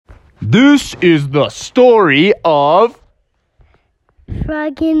This is the story of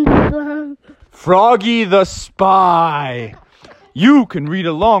Froggy the Spy. You can read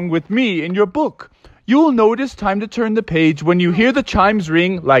along with me in your book. You'll know it is time to turn the page when you hear the chimes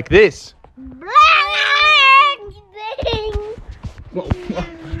ring like this.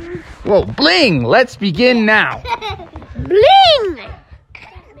 Whoa, bling! Let's begin now. Bling!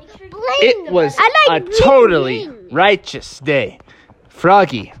 It was a totally righteous day.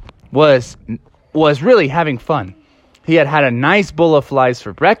 Froggy was really having fun. He had had a nice bowl of flies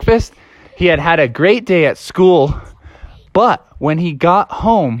for breakfast. He had had a great day at school. But when he got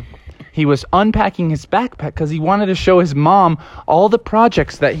home, he was unpacking his backpack because he wanted to show his mom all the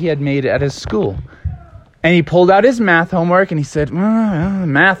projects that he had made at his school. And he pulled out his math homework and he said,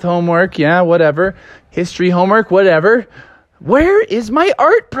 math homework, yeah, whatever. History homework, whatever. Where is my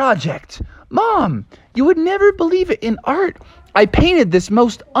art project? Mom, you would never believe it. In art, I painted this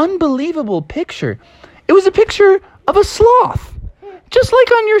most unbelievable picture. It was a picture of a sloth, just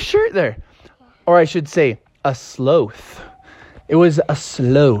like on your shirt there. Or I should say, a sloth. It was a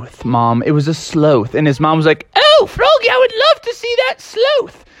sloth, Mom. It was a sloth. And his mom was like, oh, Froggy, I would love to see that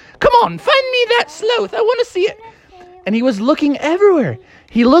sloth. Come on, find me that sloth. I want to see it. And he was looking everywhere.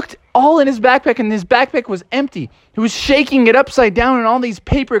 He looked all in his backpack, and his backpack was empty. He was shaking it upside down, and all these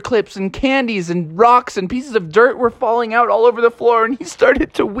paper clips and candies and rocks and pieces of dirt were falling out all over the floor, and he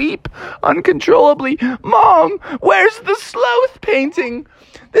started to weep uncontrollably. Mom, where's the sloth painting?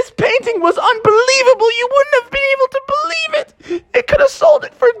 This painting was unbelievable. You wouldn't have been able to believe it. It could have sold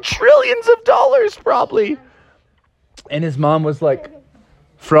it for trillions of dollars, probably. And his mom was like,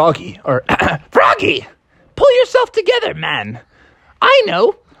 Froggy, pull yourself together, man. I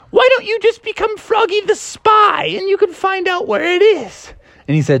know. Why don't you just become Froggy the Spy and you can find out where it is?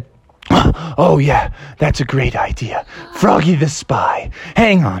 And he said, oh yeah, that's a great idea. Froggy the Spy.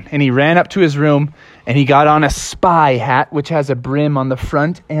 Hang on. And he ran up to his room and he got on a spy hat, which has a brim on the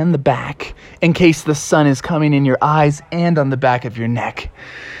front and the back in case the sun is coming in your eyes and on the back of your neck.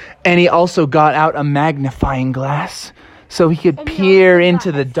 And he also got out a magnifying glass so he could peer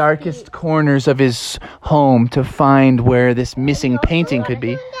into the darkest corners of his home to find where this missing painting could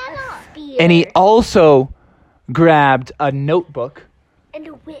be. And he also grabbed a notebook. And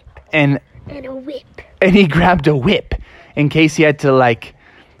a whip. And a whip. And he grabbed a whip in case he had to,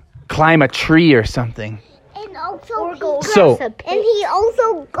 climb a tree or something. And also, he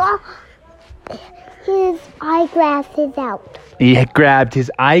also got his eyeglasses out. He grabbed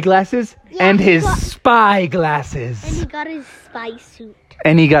his eyeglasses and his spy glasses. And he got his spy suit.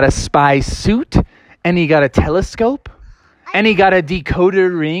 And he got a spy suit. And he got a telescope. And he got a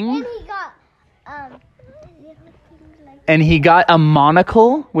decoder ring. And he got a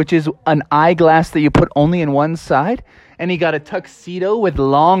monocle, which is an eyeglass that you put only in one side. And he got a tuxedo with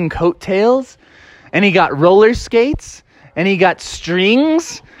long coattails. And he got roller skates. And he got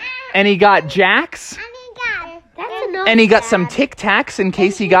strings. And he got jacks. And he got some Tic Tacs in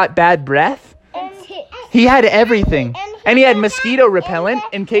case he got bad breath. He had everything. And he had mosquito repellent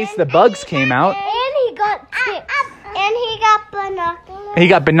in case the bugs came out. And he got tips. And he got binoculars. He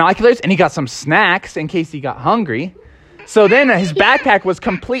got binoculars and he got some snacks in case he got hungry. So then his backpack was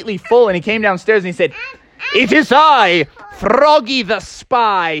completely full and he came downstairs and he said, it is I, Froggy the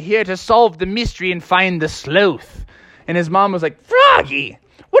Spy, here to solve the mystery and find the sloth. And his mom was like, Froggy,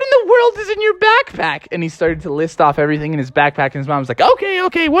 what in the world is in your backpack? And he started to list off everything in his backpack. And his mom was like,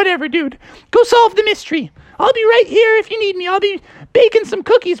 okay, whatever, dude. Go solve the mystery. I'll be right here if you need me. I'll be baking some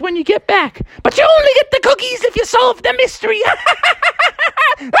cookies when you get back. But you only get the cookies if you solve the mystery.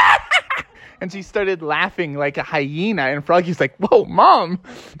 And she started laughing like a hyena. And Froggy's like, whoa, Mom,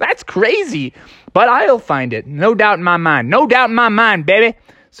 that's crazy. But I'll find it. No doubt in my mind. No doubt in my mind, baby.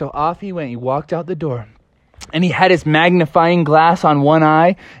 So off he went. He walked out the door. And he had his magnifying glass on one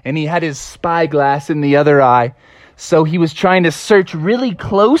eye, and he had his spy glass in the other eye. So he was trying to search really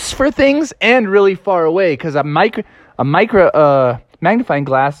close for things and really far away, because a magnifying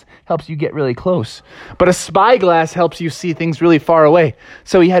glass helps you get really close. But a spy glass helps you see things really far away.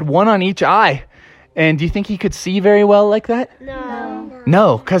 So he had one on each eye. And do you think he could see very well like that?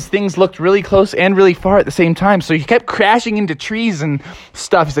 No, because things looked really close and really far at the same time. So he kept crashing into trees and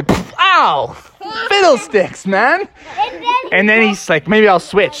stuff. He's like, ow, fiddlesticks, man. And then he's like, maybe I'll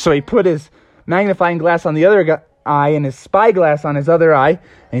switch. So he put his magnifying glass on the other eye and his spy glass on his other eye. And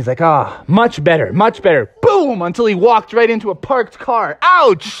he's like, much better. Boom, until he walked right into a parked car.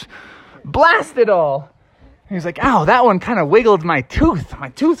 Ouch, blasted all. And he's like, ow, that one kind of wiggled my tooth. My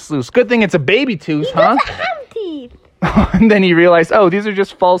tooth's loose. Good thing it's a baby tooth, huh? He doesn't have teeth. And then he realized, these are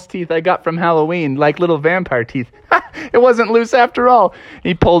just false teeth I got from Halloween, like little vampire teeth. It wasn't loose after all.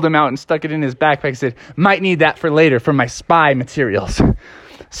 He pulled him out and stuck it in his backpack and said, might need that for later for my spy materials.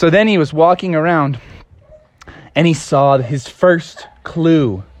 So then he was walking around and he saw his first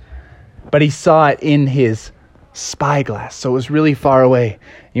clue, but he saw it in his spyglass, so it was really far away.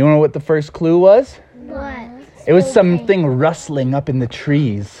 You know what the first clue was? What? It was something rustling up in the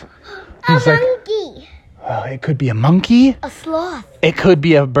trees. A monkey. Oh, it could be a monkey. A sloth. It could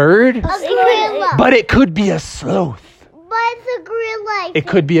be a bird. A gorilla. But it could be a sloth. But it's a gorilla. It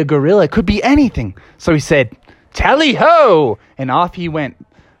could be a gorilla. It could be anything. So he said, tally-ho! And off he went,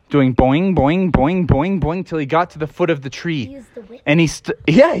 doing boing, boing, boing, boing, boing, till he got to the foot of the tree. He used the whip. And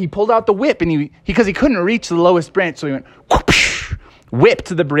he pulled out the whip, and because he couldn't reach the lowest branch, so he went whoosh, whipped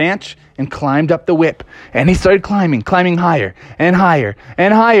to the branch and climbed up the whip. And he started climbing higher and higher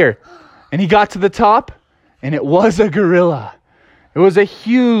and higher. And he got to the top, and it was a gorilla. It was a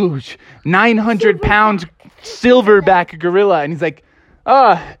huge 900-pound silverback gorilla. And he's like,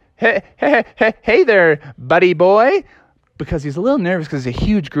 hey there, buddy boy. Because he's a little nervous because he's a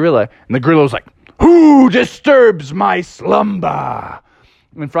huge gorilla. And the gorilla was like, who disturbs my slumber?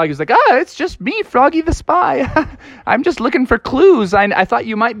 And Froggy was like, it's just me, Froggy the spy. I'm just looking for clues. I thought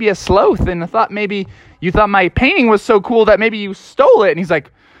you might be a sloth, and I thought maybe you thought my painting was so cool that maybe you stole it. And he's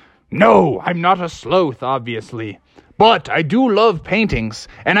like, no, I'm not a sloth, obviously. But I do love paintings,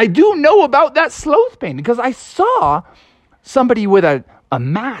 and I do know about that sloth painting because I saw somebody with a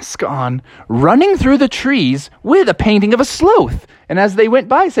mask on running through the trees with a painting of a sloth. And as they went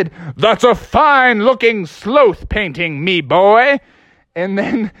by, said, that's a fine-looking sloth painting, me boy. And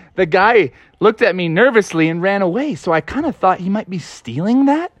then the guy looked at me nervously and ran away. So I kind of thought he might be stealing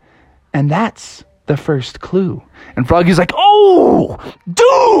that. And that's the first clue. And Froggy's like, oh,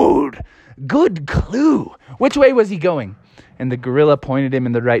 dude, good clue. Which way was he going? And the gorilla pointed him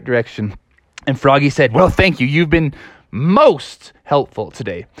in the right direction. And Froggy said, well, thank you. You've been most helpful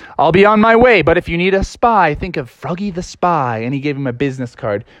today. I'll be on my way, but if you need a spy, think of Froggy the Spy. And he gave him a business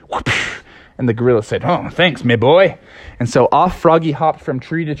card. And the gorilla said, oh, thanks, me boy. And so off Froggy hopped from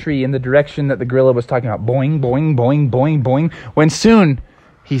tree to tree in the direction that the gorilla was talking about. Boing, boing, boing, boing, boing. When soon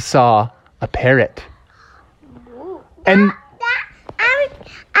he saw a parrot. And I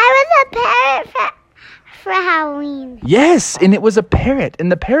was a parrot for Halloween. Yes, and it was a parrot. And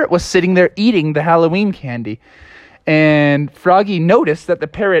the parrot was sitting there eating the Halloween candy. And Froggy noticed that the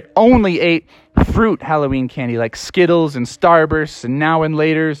parrot only ate fruit Halloween candy, like Skittles and Starbursts and Now and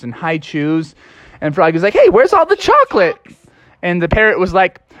Laters and Hi Chews. And Froggy was like, hey, where's all the chocolate? And the parrot was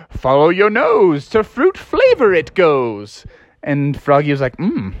like, follow your nose, to fruit flavor it goes. And Froggy was like,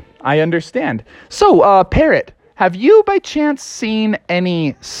 I understand. So, parrot, have you by chance seen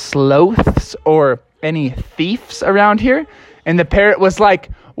any sloths or any thieves around here? And the parrot was like,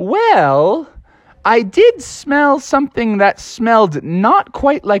 well, I did smell something that smelled not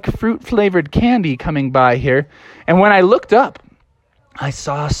quite like fruit-flavored candy coming by here. And when I looked up, I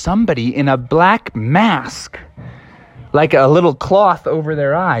saw somebody in a black mask, like a little cloth over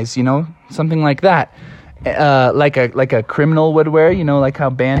their eyes, something like that. Like a criminal would wear, like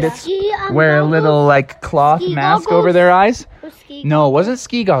how bandits wear a little like cloth mask goggles? Over their eyes. No, it goggles? wasn't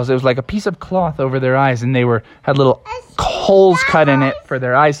ski goggles. It was like a piece of cloth over their eyes, and they had little holes cut in it for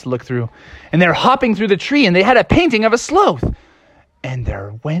their eyes to look through. And they're hopping through the tree, and they had a painting of a sloth. And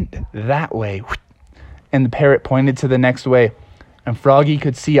there went that way. And the parrot pointed to the next way. And Froggy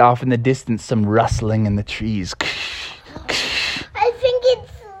could see off in the distance some rustling in the trees. I think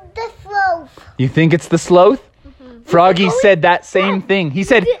it's the sloth. You think it's the sloth? Mm-hmm. Froggy said that same thing. He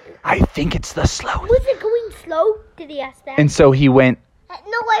said, I think it's the sloth. Was it going slow? Did he ask that? And so he went. No,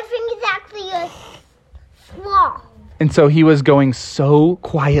 I think it's actually a sloth. And so he was going so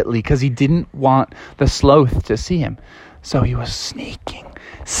quietly because he didn't want the sloth to see him. So he was sneaking.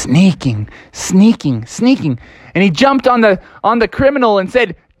 And he jumped on the criminal and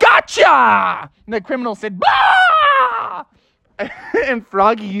said, gotcha! And the criminal said, bah! And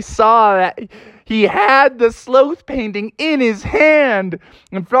Froggy saw that he had the sloth painting in his hand.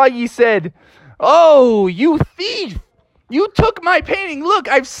 And Froggy said, oh, you thief! You took my painting. Look,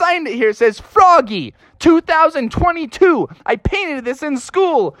 I've signed it here. It says Froggy 2022. I painted this in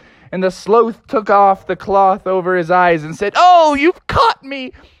school. And the sloth took off the cloth over his eyes and said, oh, you've caught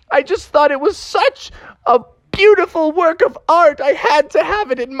me. I just thought it was such a beautiful work of art. I had to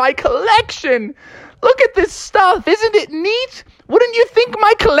have it in my collection. Look at this stuff. Isn't it neat? Wouldn't you think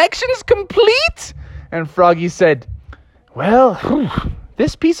my collection's complete? And Froggy said, well,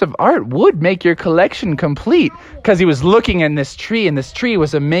 this piece of art would make your collection complete. Because he was looking at this tree, and this tree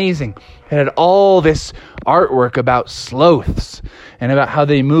was amazing. It had all this artwork about sloths and about how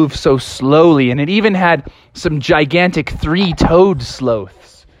they move so slowly. And it even had some gigantic 3-toed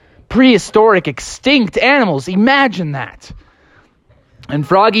sloths. Prehistoric, extinct animals. Imagine that. And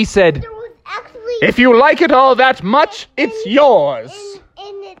Froggy said, if you like it all that much, it's yours.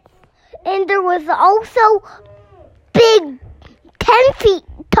 And there was also big 10 feet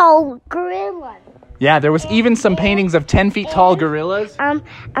tall gorillas. Yeah, there was even some paintings of 10 feet tall gorillas.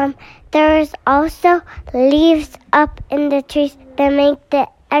 There's also leaves up in the trees that make it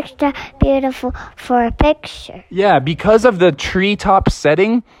extra beautiful for a picture. Yeah, because of the treetop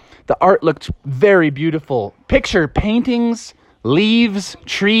setting, the art looked very beautiful. Picture paintings, leaves,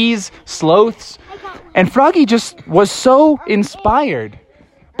 trees, sloths. And Froggy just was so inspired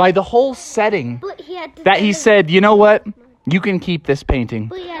by the whole setting that he said, you know what? You can keep this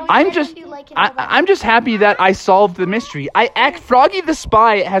painting. I'm just happy that I solved the mystery. Froggy the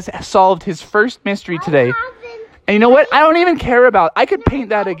Spy has solved his first mystery today. And you know what? I don't even care about. I could paint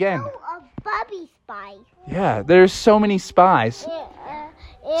that again. A Bubby Spy. Yeah, there's so many spies.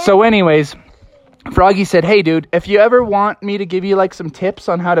 So anyways, Froggy said, hey dude, if you ever want me to give you like some tips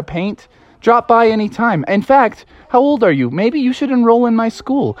on how to paint, drop by anytime. In fact, how old are you? Maybe you should enroll in my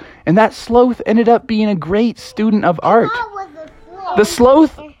school. And that sloth ended up being a great student of art. The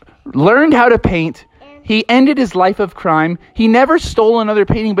sloth learned how to paint. He ended his life of crime. He never stole another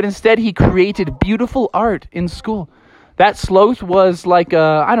painting, but instead he created beautiful art in school. That sloth was like,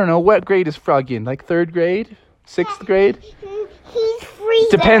 I don't know, what grade is Froggy in? Like 3rd grade? 6th grade? He's free.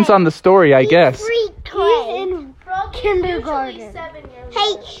 Depends on the story, I guess. He's in kindergarten.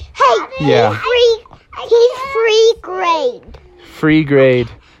 Hey. Yeah. He's free grade. Free grade.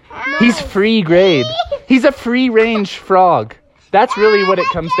 He's free grade. He's a free-range frog. That's really what it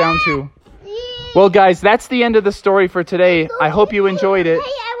comes down to. Well, guys, that's the end of the story for today. I hope you enjoyed it. Hey,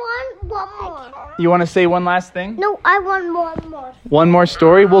 I want one more. You want to say one last thing? No, I want one more. One more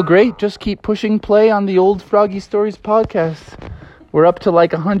story? Well, great. Just keep pushing play on the Old Froggy Stories podcast. We're up to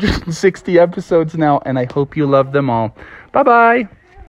like 160 episodes now, and I hope you love them all. Bye-bye.